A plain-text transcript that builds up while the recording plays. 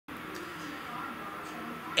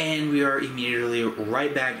And we are immediately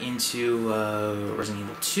right back into Resident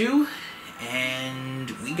Evil 2, and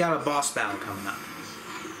we got a boss battle coming up.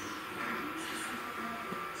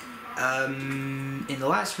 In the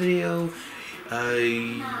last video,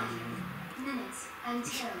 Minutes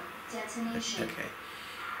until detonation. okay,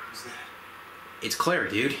 it's Claire,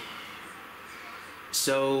 dude.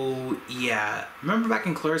 So yeah, remember back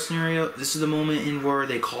in Claire's scenario, this is the moment in where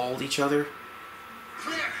they called each other.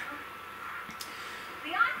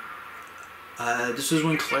 This was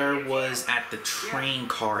when Claire was at the train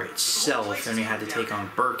car itself and we had to take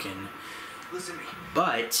on Birkin.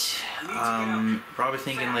 But, probably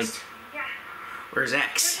thinking like, where's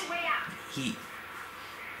X?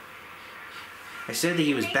 I said that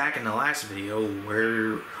he was back in the last video.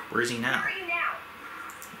 Where is he now?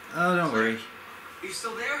 Oh, don't worry. Are you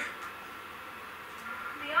still there?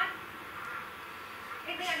 Leon?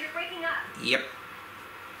 Hey, Leon, you're breaking up. Yep.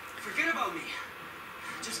 Forget about me.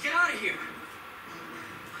 Just get out of here.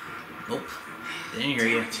 Nope. Didn't hear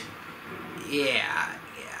you. Yeah,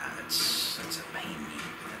 that's a pain.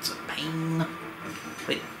 That's a pain.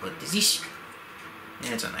 Wait, what is this?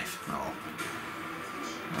 Yeah, it's a knife.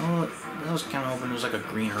 Oh, that was kind of hoping it was like a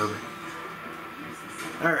green herb.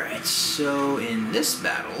 Alright, so in this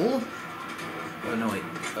battle... Oh, no, wait.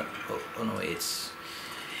 Oh no, wait. It's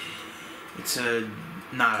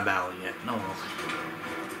not a battle yet. No.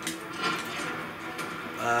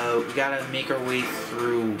 We gotta make our way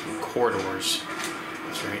through corridors.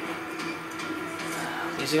 That's right.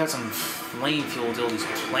 At least we got some flame fuel to all these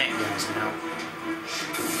plant guys now.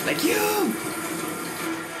 Like you!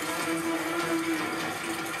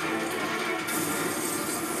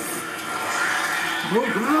 Whoa,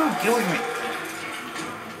 get away from me!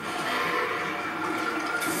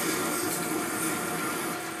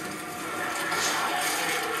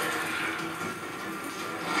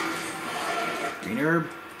 Green herb.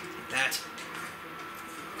 That.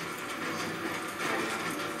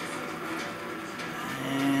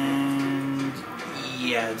 And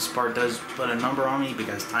yeah, this part does put a number on me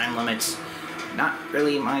because time limits not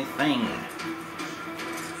really my thing.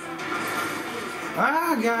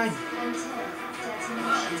 Ah, God.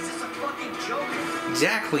 Is this a fucking joke?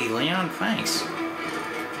 Exactly, Leon. Thanks.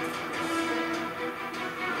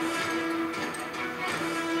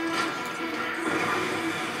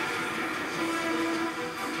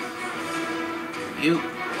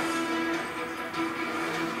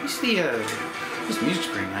 This music's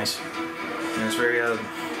pretty nice. And it's very,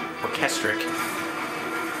 orchestric.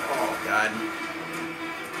 Oh, God.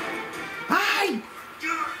 Hi!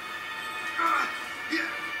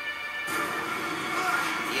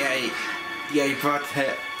 Yeah, you brought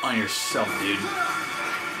that on yourself, dude.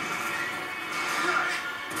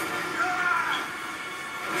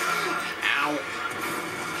 Ow.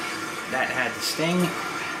 That had to sting.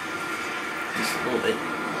 Just a little bit.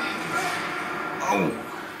 Oh!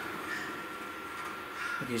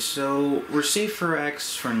 Okay, so we're safe for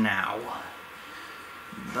X for now.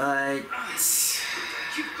 But...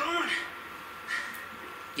 Keep going.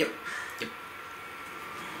 Yep.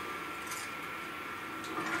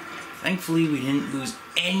 Thankfully, we didn't lose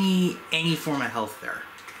any form of health there.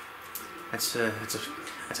 That's a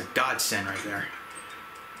godsend right there.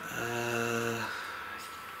 I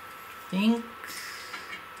think.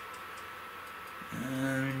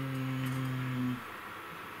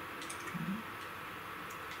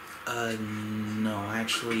 No, I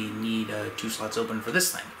actually need 2 slots open for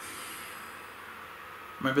this thing.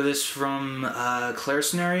 Remember this from Claire's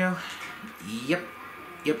scenario? Yep.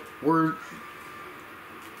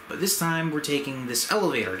 But this time we're taking this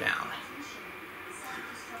elevator down.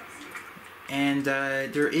 And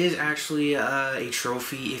there is actually a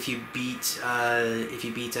trophy if you beat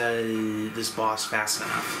this boss fast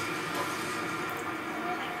enough.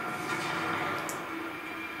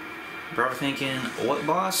 Probably thinking, what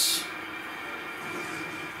boss?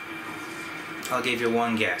 I'll give you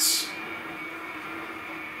one guess.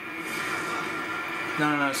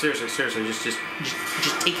 No, seriously, just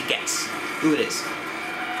take a guess. Who it is?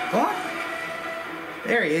 What?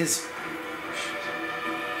 There he is.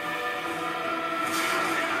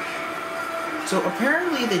 So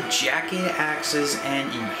apparently the jacket acts as an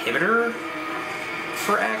inhibitor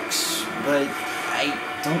for X, but I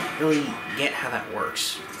don't really get how that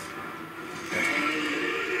works.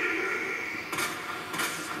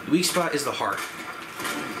 The weak spot is the heart.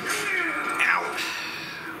 Ow.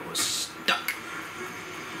 I was stuck.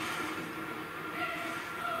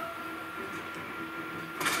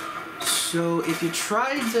 So if you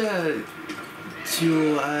tried to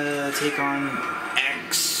take on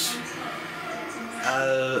X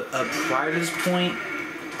prior to this point,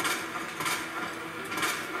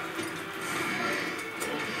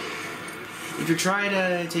 you try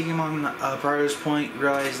to take him on Pardo's point,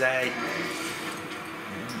 realize that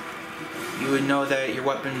you would know that your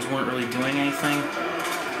weapons weren't really doing anything.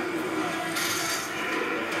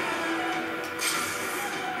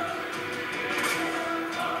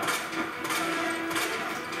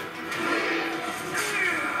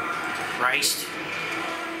 Christ.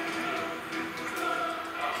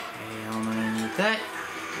 Okay, I'm gonna need that.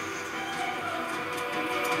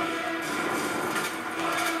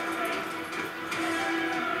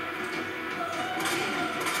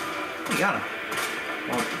 We got him.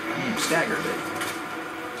 Well, I mean, stagger a bit.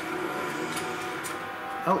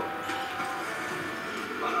 Oh.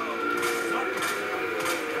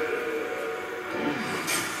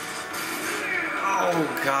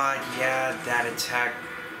 Oh god, yeah, that attack.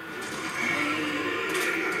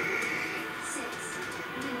 6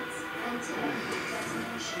 minutes until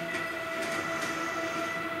detonation.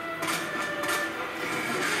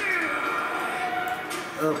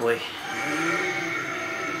 Oh boy.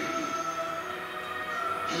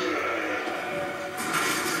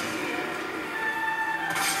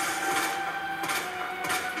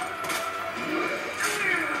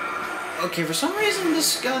 Okay, for some reason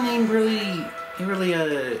this gun ain't really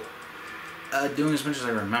doing as much as I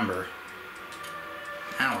remember.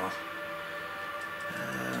 I don't know.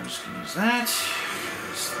 I'm just gonna use that.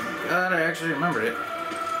 Thank God, I actually remembered it.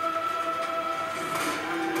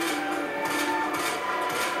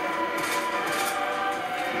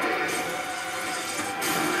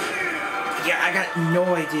 Yeah, I got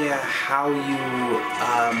no idea how you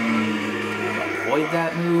avoid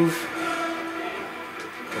that move.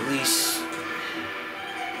 At least.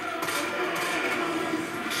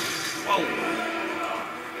 Whoa.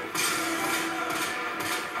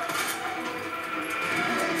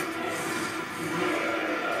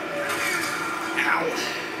 Ow.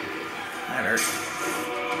 That hurt.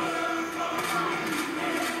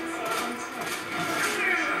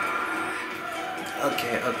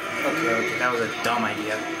 Okay, that was a dumb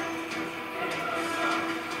idea.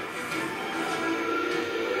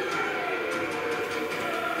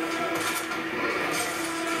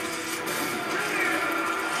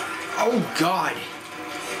 Oh God!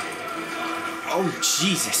 Oh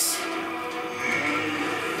Jesus!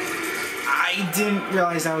 I didn't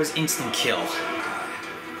realize that was instant kill.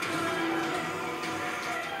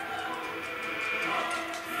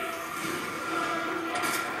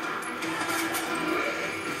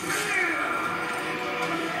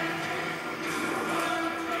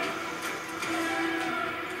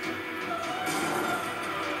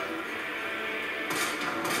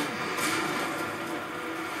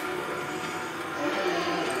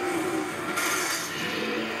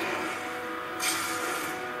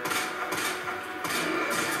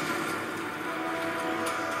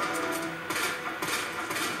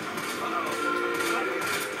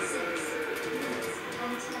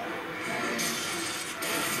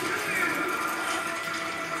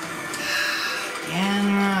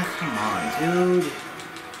 Come on, dude.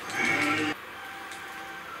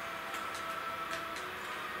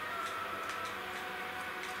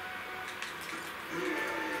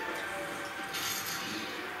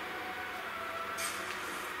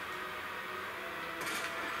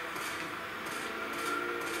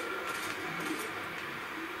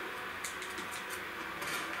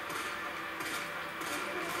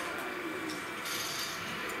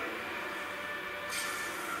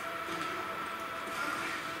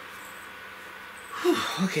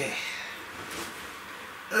 Okay.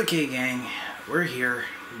 Okay, gang. We're here,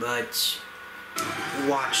 but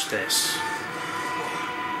watch this.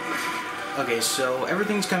 Okay, so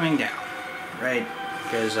everything's coming down, right?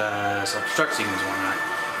 Because self-destruct sequence and whatnot.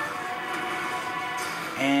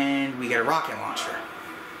 And we get a rocket launcher.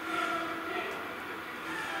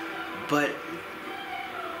 But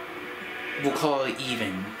we'll call it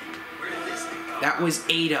even. That was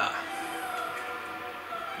Ada.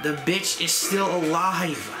 The bitch is still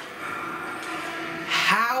alive.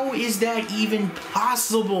 How is that even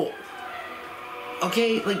possible?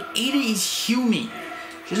 Okay, like, Ada is human.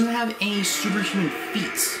 She doesn't have any superhuman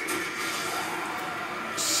feats.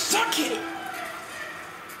 Suck it!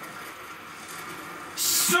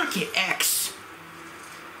 Suck it, X!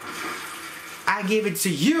 I gave it to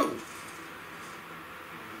you!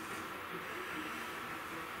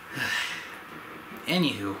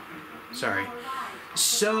 Anywho, sorry.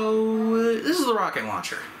 So, this is the rocket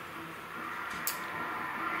launcher.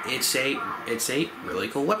 It's a really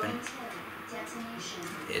cool weapon.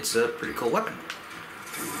 It's a pretty cool weapon.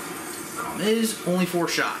 Problem is, only 4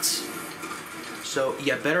 shots. So,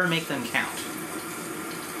 you better make them count.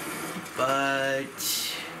 But...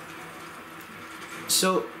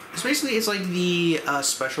 So, it's like the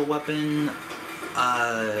special weapon,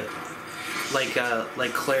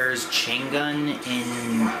 like Claire's chain gun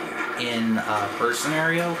in her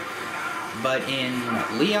scenario, but in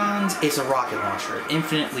Leon's it's a rocket launcher,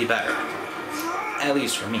 infinitely better. At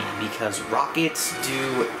least for me, because rockets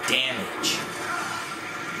do damage.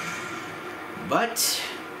 But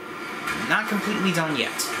not completely done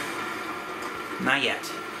yet. Not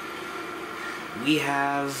yet. We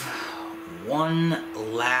have one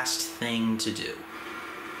last thing to do.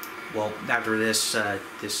 Well, after this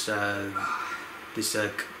cutscene,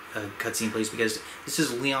 please, because this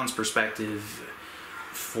is Leon's perspective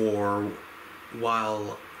for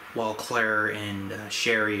while Claire and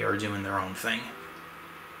Sherry are doing their own thing.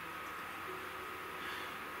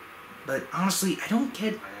 But honestly, I don't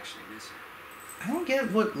get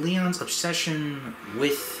what Leon's obsession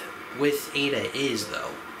with Ada is, though.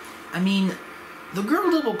 I mean, the girl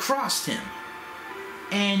double-crossed him,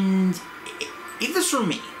 and if this were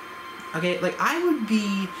me, okay, like I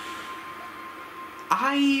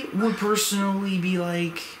would personally be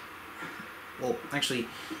like, well, actually,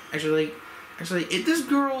 if this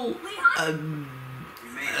girl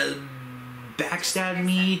backstabbed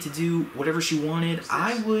me to do whatever she wanted,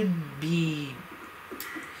 I would be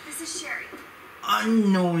This is Sherry.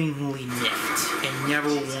 unknowingly miffed and never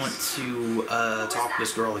want to talk to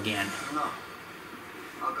this girl again. No.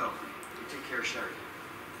 I'll go. You take care of Sherry.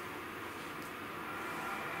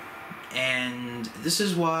 And this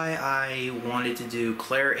is why I wanted to do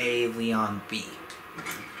Claire A, Leon B.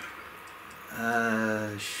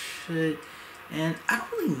 Shit. And I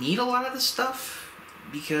don't really need a lot of this stuff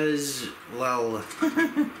because, well,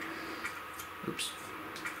 oops.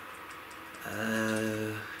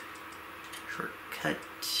 Shortcut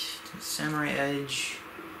to the Samurai Edge.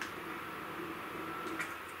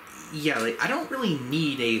 Yeah, like, I don't really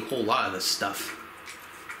need a whole lot of this stuff.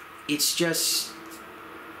 It's just...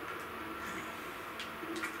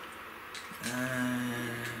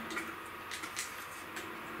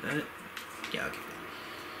 yeah, okay.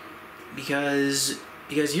 Because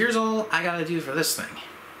here's all I gotta do for this thing.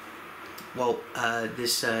 Well,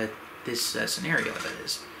 this scenario, that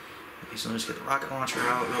is. Okay, so let me just get the rocket launcher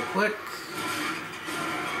out real quick.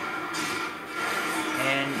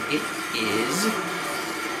 And it is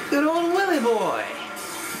good old Willy Boy.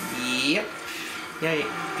 Yep. Yeah,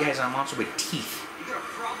 guys, I'm a monster with teeth. You got a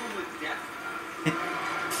problem with death?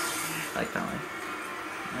 I like that one.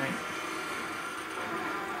 Alright.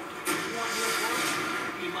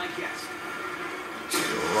 Be my guest.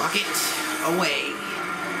 Rocket away.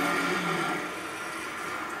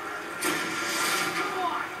 Come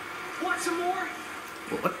on! Want some more?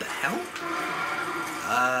 What the hell?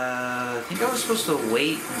 I think I was supposed to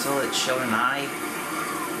wait until it showed an eye.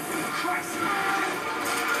 Christ!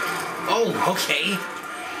 Oh, okay.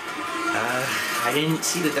 I didn't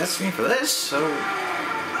see the death screen for this, so...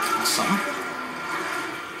 Awesome.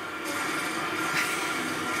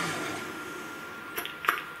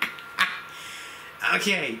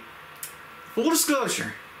 Okay. Full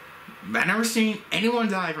disclosure. I've never seen anyone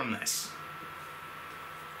die from this.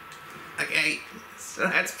 Okay. So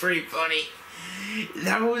that's pretty funny.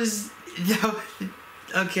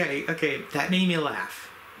 Okay. That made me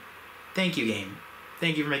laugh. Thank you, game.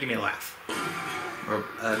 Thank you for making me laugh. Or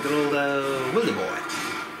good old Willy Boy.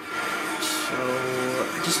 So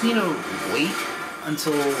I just need to wait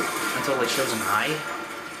until it shows an eye.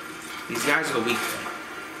 These guys are the weak thing.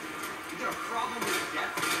 You got a problem with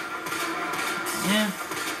death? Yeah.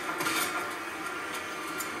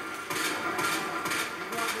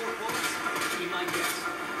 You want more bullets? Be my guest.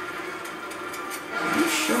 Can you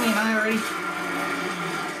show me an eye already?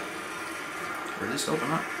 Or just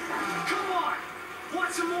open up? Come on!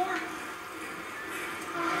 Want some more?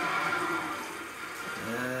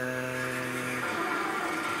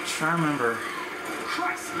 Try to remember.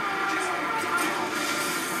 Christ!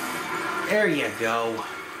 There you go.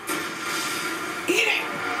 Eat it!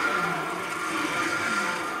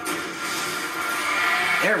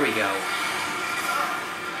 There we go.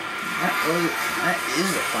 That is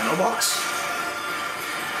the final boss.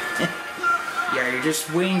 Yeah, you're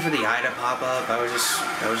just waiting for the eye to pop up. That was just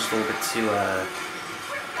a little bit too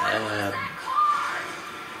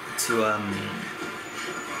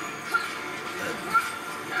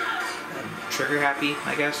trigger happy,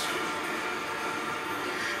 I guess.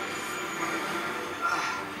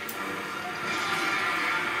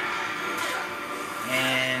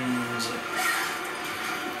 And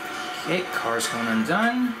okay, car's going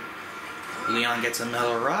undone. Leon gets a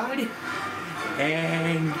mellow ride,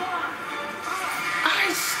 and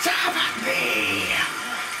I stop at me.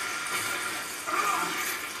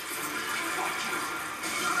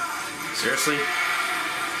 Seriously?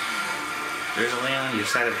 There's a Leon, you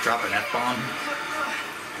decided to drop an F-bomb?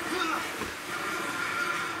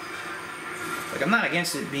 Like, I'm not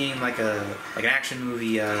against it being like an action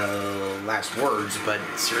movie, last words, but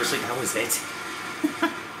seriously, that was it?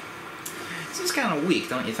 This is kind of weak,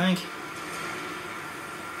 don't you think?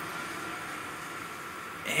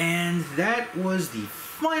 And that was the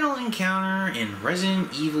final encounter in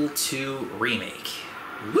Resident Evil 2 Remake.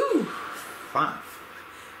 Woo!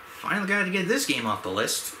 Finally got to get this game off the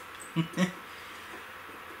list.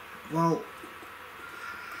 Well,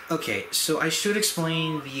 okay, so I should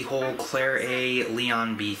explain the whole Claire A,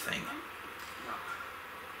 Leon B thing.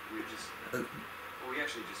 We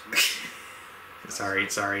actually just met. Sorry,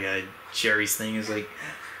 Sherry's thing is like,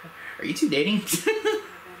 are you two dating?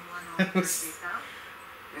 I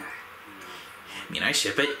mean, I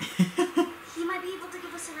ship it. He might be able to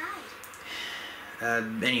give us a ride.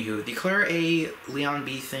 Anywho, the Claire A, Leon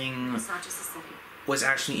B thing It's not just a city. was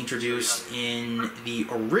actually introduced in the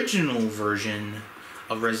original version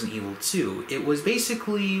of Resident Evil 2. It was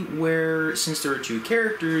basically where, since there were two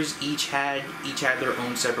characters, each had their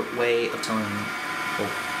own separate way of telling.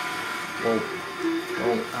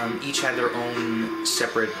 Each had their own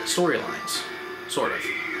separate storylines, sort of.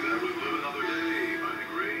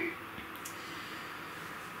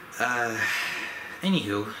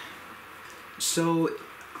 Anywho, so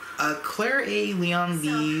Claire A, Leon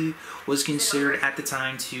B was considered at the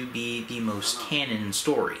time to be the most canon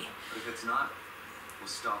story. If it's not, we'll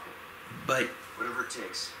stop it. But Whatever it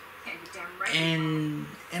takes. Yeah, you're damn right.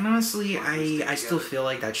 and honestly, I still feel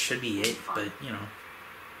like that should be it. But you know,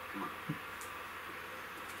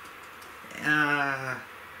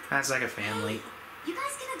 that's like a family. You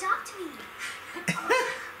guys can adopt me.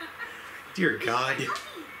 Dear God, Puppy.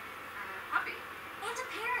 Puppy. And a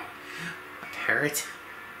parrot. a parrot.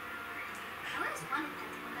 I always wanted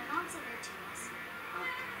pets, but my mom said they're too messy.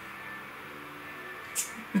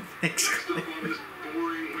 Thanks.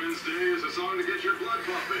 Boring Wednesday is a song to get your blood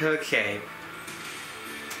pumping. Okay.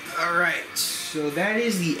 Alright, so that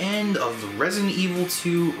is the end of the Resident Evil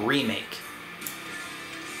 2 Remake.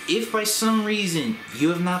 If by some reason you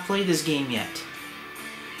have not played this game yet,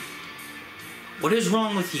 what is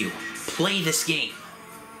wrong with you? Play this game.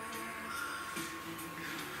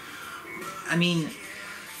 I mean,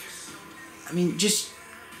 just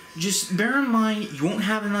bear in mind you won't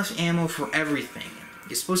have enough ammo for everything.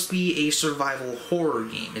 It's supposed to be a survival horror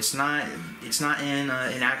game. It's not in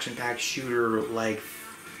an action-packed shooter like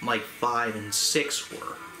 5 and 6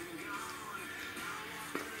 were.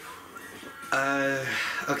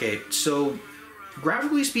 Okay, so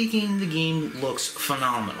graphically speaking, the game looks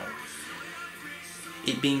phenomenal.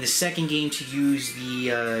 It being the second game to use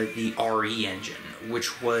the RE engine,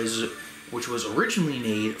 which was originally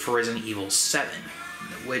made for Resident Evil 7,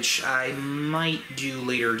 which I might do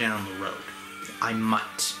later down the road. I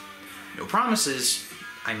might. No promises,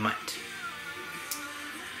 I might.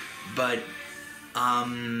 But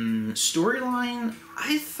storyline,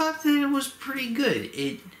 I thought that it was pretty good.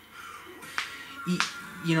 It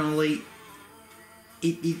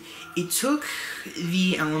took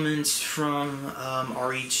the elements from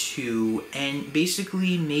RE2 and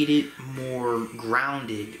basically made it more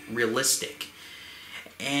grounded, realistic,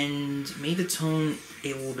 and made the tone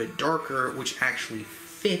a little bit darker, which actually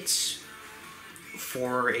fits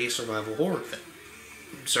for a survival horror film.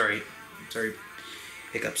 Sorry,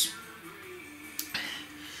 hiccups.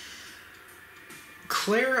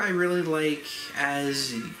 Claire I really liked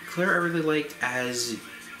as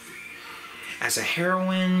a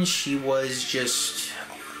heroine. She was just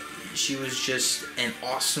an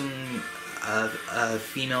awesome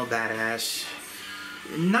female badass.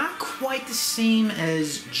 Not quite the same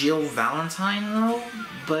as Jill Valentine though,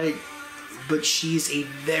 but she's a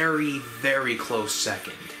very, very close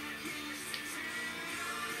second.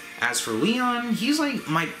 As for Leon, he's like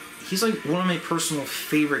one of my personal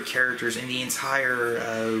favorite characters in the entire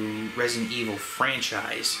Resident Evil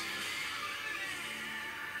franchise.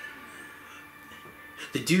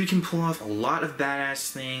 The dude can pull off a lot of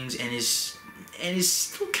badass things and is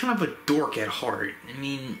still kind of a dork at heart. I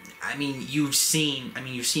mean you've seen and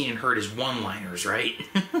heard his one-liners, right?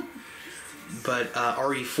 But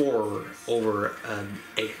RE4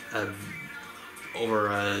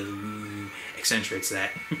 accentuates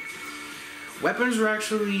that. Weapons are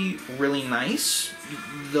actually really nice,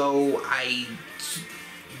 though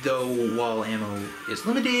while ammo is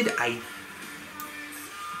limited,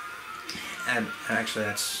 actually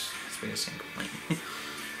that's the same complaint.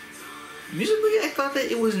 Musically, I thought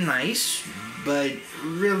that it was nice, but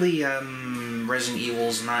really, Resident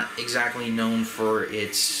Evil's not exactly known for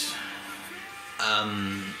its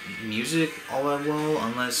music all that well,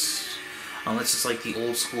 unless it's like the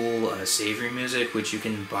old school Savory music, which you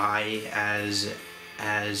can buy as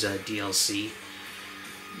DLC.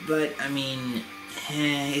 But I mean,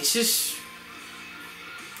 it's just,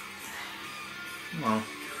 well.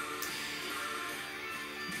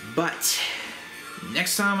 But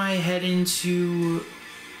next time I head into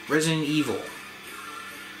Resident Evil,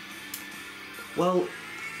 well,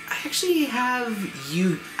 I actually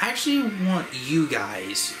want you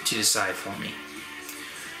guys to decide for me.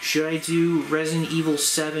 Should I do Resident Evil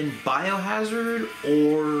 7 Biohazard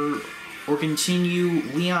or continue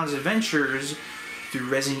Leon's adventures through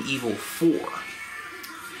Resident Evil 4?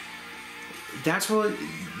 That's what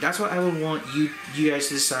I would want you guys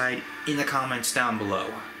to decide in the comments down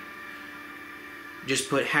below. Just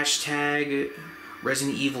put hashtag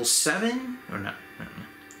Resident Evil 7 or not.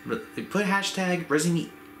 Put hashtag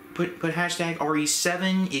put hashtag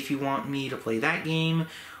RE7 if you want me to play that game,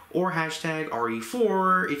 or hashtag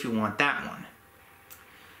RE4 if you want that one.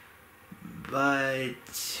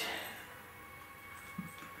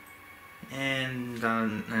 And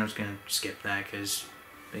I'm just gonna skip that because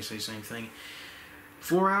basically the same thing.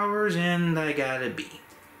 4 hours and I gotta be.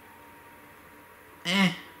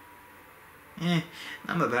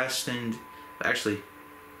 Not the best, and actually.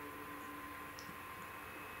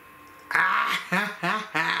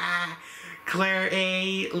 Claire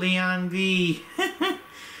A, Leon B.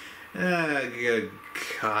 Good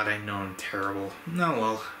God, I know I'm terrible. No,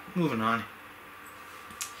 well, moving on.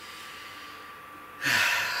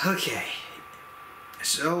 Okay.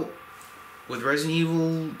 So, with Resident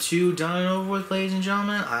Evil 2 done and over with, ladies and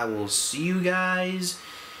gentlemen, I will see you guys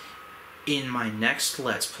in my next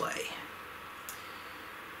Let's Play.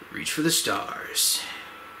 Reach for the stars.